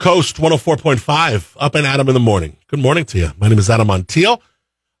Coast 104.5, up and Adam in the morning. Good morning to you. My name is Adam Montiel.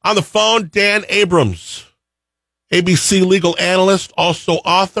 On the phone, Dan Abrams, ABC legal analyst, also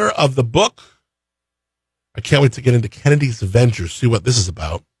author of the book. I can't wait to get into Kennedy's Avengers, see what this is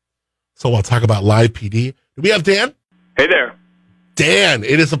about. So I'll talk about Live PD. Do we have Dan? Hey there. Dan,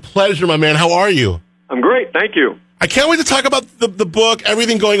 it is a pleasure, my man. How are you? I'm great, thank you. I can't wait to talk about the book,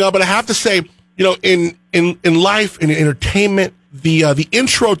 everything going on, but I have to say, you know, in life, in entertainment, the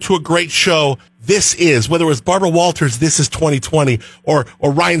intro to a great show, this is, whether it was Barbara Walters, This Is 2020, or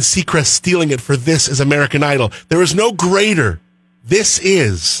Ryan Seacrest stealing it for This Is American Idol. There is no greater. This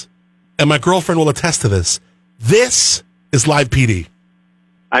is, and my girlfriend will attest to this, this is Live PD.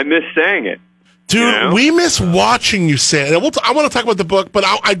 I miss saying it. Dude, you know? We miss watching you say it. And I want to talk about the book, but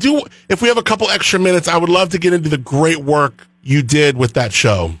I do, if we have a couple extra minutes, I would love to get into the great work you did with that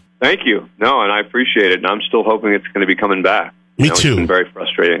show. Thank you. No, and I appreciate it, and I'm still hoping it's going to be coming back. Me too. It's been very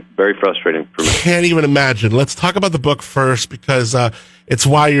frustrating for me. Can't even imagine. Let's talk about the book first because it's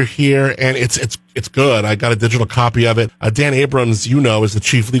why you're here, and it's good. I got a digital copy of it. Dan Abrams, you know, is the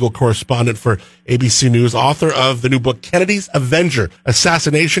chief legal correspondent for ABC News, author of the new book Kennedy's Avenger: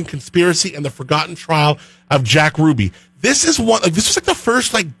 Assassination, Conspiracy, and the Forgotten Trial of Jack Ruby. This was like the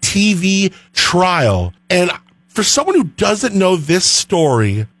first TV trial, and for someone who doesn't know this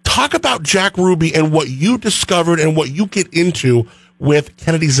story, talk about Jack Ruby and what you discovered and what you get into with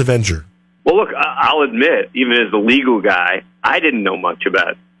Kennedy's Avenger. Well, look, I'll admit, even as the legal guy, I didn't know much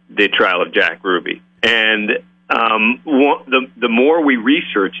about the trial of Jack Ruby. And the more we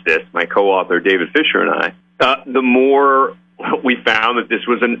researched this, my co-author David Fisher and I, the more we found that this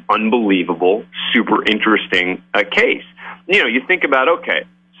was an unbelievable, super interesting case. You know, you think about, okay,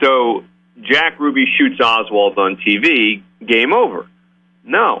 so Jack Ruby shoots Oswald on TV, game over.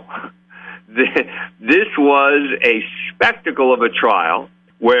 No. This was a spectacle of a trial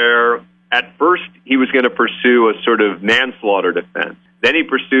where at first he was going to pursue a sort of manslaughter defense. Then he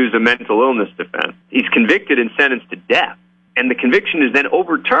pursues a mental illness defense. He's convicted and sentenced to death. And the conviction is then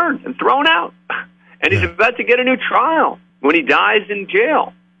overturned and thrown out. And he's about to get a new trial when he dies in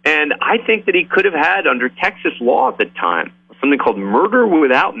jail. And I think that he could have had, under Texas law at the time, something called murder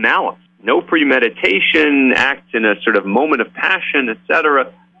without malice. No premeditation, acts in a sort of moment of passion,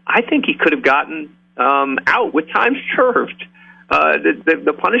 etc. I think he could have gotten out with time served.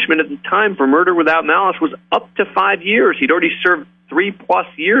 The punishment at the time for murder without malice was up to 5 years. He'd already served 3+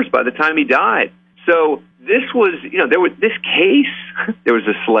 years by the time he died. So this was, there was this case. There was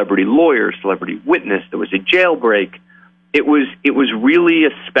a celebrity lawyer, celebrity witness. There was a jailbreak. It was really a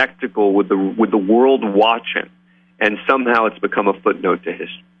spectacle with the world watching, and somehow it's become a footnote to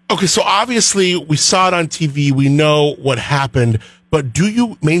history. Okay, so obviously we saw it on TV. We know what happened. But do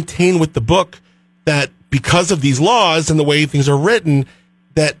you maintain with the book that because of these laws and the way things are written,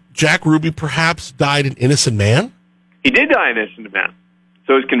 that Jack Ruby perhaps died an innocent man? He did die an innocent man.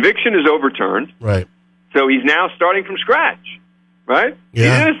 So his conviction is overturned. Right. So he's now starting from scratch. Right?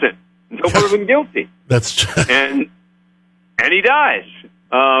 Yeah. He's innocent. No proven guilty. That's true. And he dies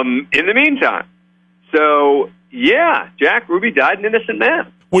in the meantime. So, yeah, Jack Ruby died an innocent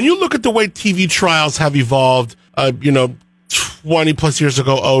man. When you look at the way TV trials have evolved, 20 plus years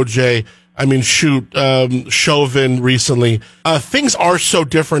ago, OJ, Chauvin recently, things are so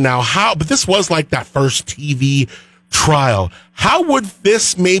different now. But this was like that first TV trial. How would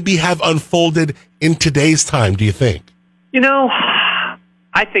this maybe have unfolded in today's time, do you think?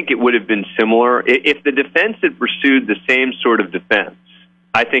 I think it would have been similar. If the defense had pursued the same sort of defense,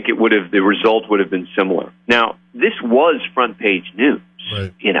 I think the result would have been similar. Now, this was front page news.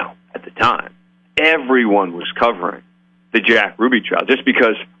 Right. At the time, everyone was covering the Jack Ruby trial. Just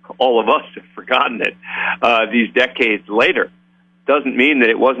because all of us have forgotten it these decades later doesn't mean that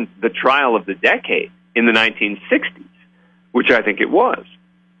it wasn't the trial of the decade in the 1960s, which I think it was.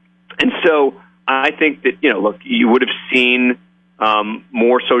 And so I think that, you would have seen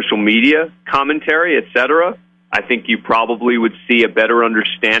more social media commentary, et cetera. I think you probably would see a better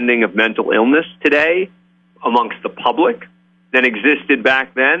understanding of mental illness today amongst the public than existed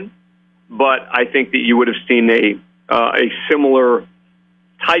back then, but I think that you would have seen a similar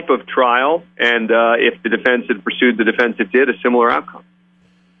type of trial, and if the defense had pursued the defense it did, a similar outcome.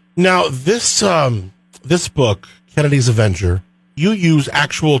 Now, this book, Kennedy's Avenger, you use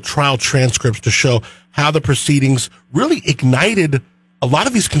actual trial transcripts to show how the proceedings really ignited a lot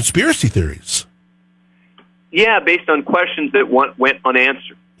of these conspiracy theories. Yeah, based on questions that went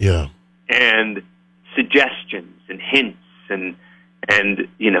unanswered. Yeah. And suggestions and hints. And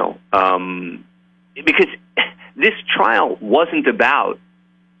because this trial wasn't about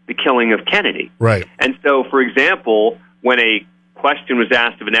the killing of Kennedy. Right. And so, for example, when a question was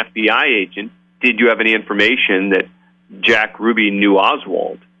asked of an FBI agent, did you have any information that Jack Ruby knew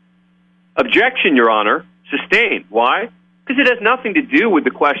Oswald? Objection, Your Honor. Sustained. Why? Because it has nothing to do with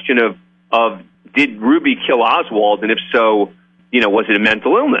the question of did Ruby kill Oswald, and if so, was it a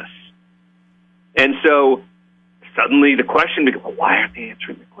mental illness? And so suddenly the question becomes, well, why aren't they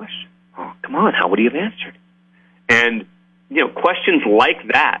answering the question? Oh, come on, how would he have answered? And, questions like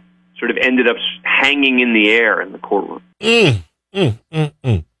that sort of ended up hanging in the air in the courtroom.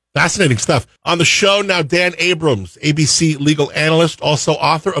 Fascinating stuff. On the show now, Dan Abrams, ABC legal analyst, also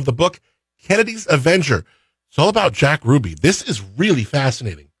author of the book Kennedy's Avenger. It's all about Jack Ruby. This is really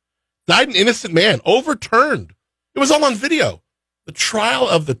fascinating. Died an innocent man, overturned. It was all on video. The trial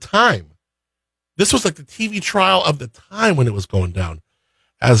of the time. This was like the TV trial of the time when it was going down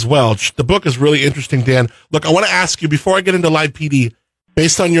as well. The book is really interesting, Dan. Look, I want to ask you, before I get into Live PD,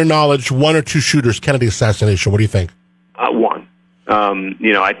 based on your knowledge, one or two shooters, Kennedy assassination, what do you think? One.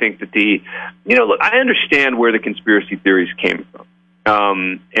 I think that look, I understand where the conspiracy theories came from.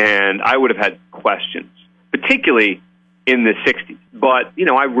 And I would have had questions, particularly in the 60s. But,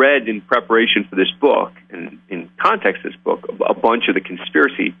 I read in preparation for this book, and in context of this book, a bunch of the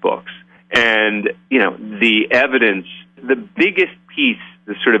conspiracy books. And, the evidence, the biggest piece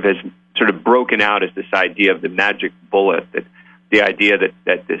that has broken out is this idea of the magic bullet, that the idea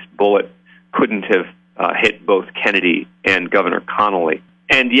that this bullet couldn't have hit both Kennedy and Governor Connolly.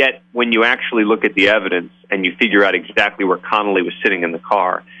 And yet, when you actually look at the evidence and you figure out exactly where Connolly was sitting in the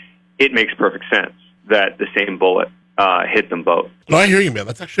car, it makes perfect sense that the same bullet hit them both. No, I hear you, man.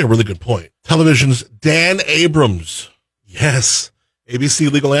 That's actually a really good point. Television's Dan Abrams. Yes.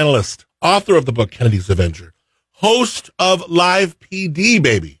 ABC legal analyst, author of the book Kennedy's Avenger, host of Live PD,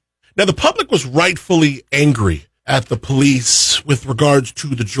 baby. Now, the public was rightfully angry at the police with regards to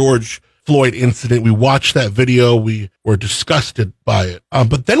the George Floyd incident. We watched that video. We were disgusted by it.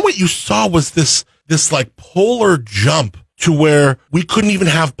 But then what you saw was this like polar jump to where we couldn't even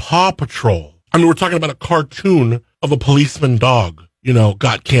have Paw Patrol. I mean, we're talking about a cartoon of a policeman dog,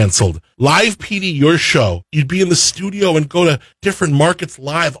 got canceled. Live PD, your show, you'd be in the studio and go to different markets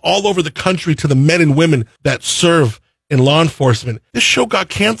live all over the country to the men and women that serve in law enforcement. This show got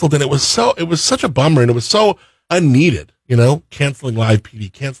canceled, and it was such a bummer, and it was so unneeded, canceling Live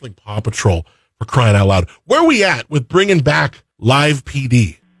PD, canceling Paw Patrol, for crying out loud. Where are we at with bringing back Live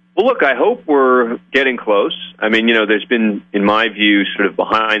PD? Well, look, I hope we're getting close. I mean, there's been, in my view, sort of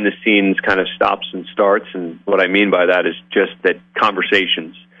behind-the-scenes kind of stops and starts, and what I mean by that is just that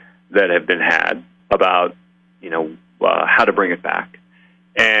conversations that have been had about, how to bring it back.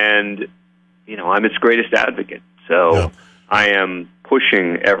 And, I'm its greatest advocate, so yeah. I am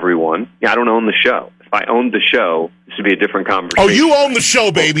pushing everyone. I don't own the show. If I owned the show, this would be a different conversation. Oh, you own the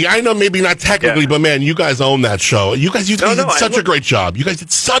show, baby. I know maybe not technically, but man, you guys own that show. You guys did such a great job. You guys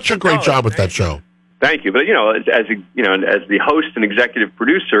did such a great job with that show. Thank you. But, as the host and executive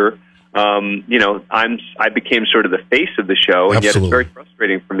producer, I became sort of the face of the show. And yet it's very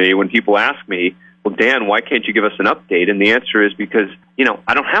frustrating for me when people ask me, well, Dan, why can't you give us an update? And the answer is because,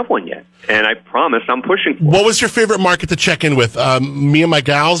 I don't have one yet. And I promise I'm pushing for it. What was your favorite market to check in with? Me and my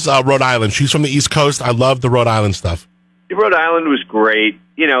gal's Rhode Island. She's from the East Coast. I love the Rhode Island stuff. Rhode Island was great.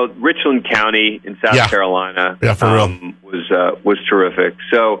 Richland County in South Carolina was terrific.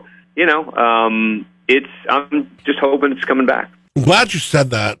 So, I'm just hoping it's coming back. I'm glad you said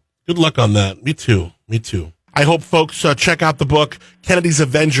that. Good luck on that. Me too. I hope folks check out the book, Kennedy's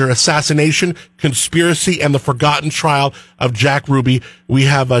Avenger, Assassination, Conspiracy, and the Forgotten Trial of Jack Ruby. We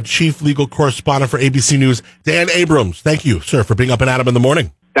have a chief legal correspondent for ABC News, Dan Abrams. Thank you, sir, for being up and Adam in the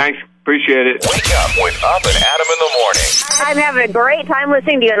morning. Thanks. Appreciate it. Wake up with Up and Adam in the morning. I'm having a great time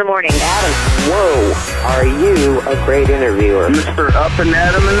listening to you in the morning. Adam, whoa, are you a great interviewer? Mr. Up and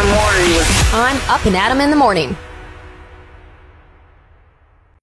Adam in the morning. I'm Up and Adam in the morning.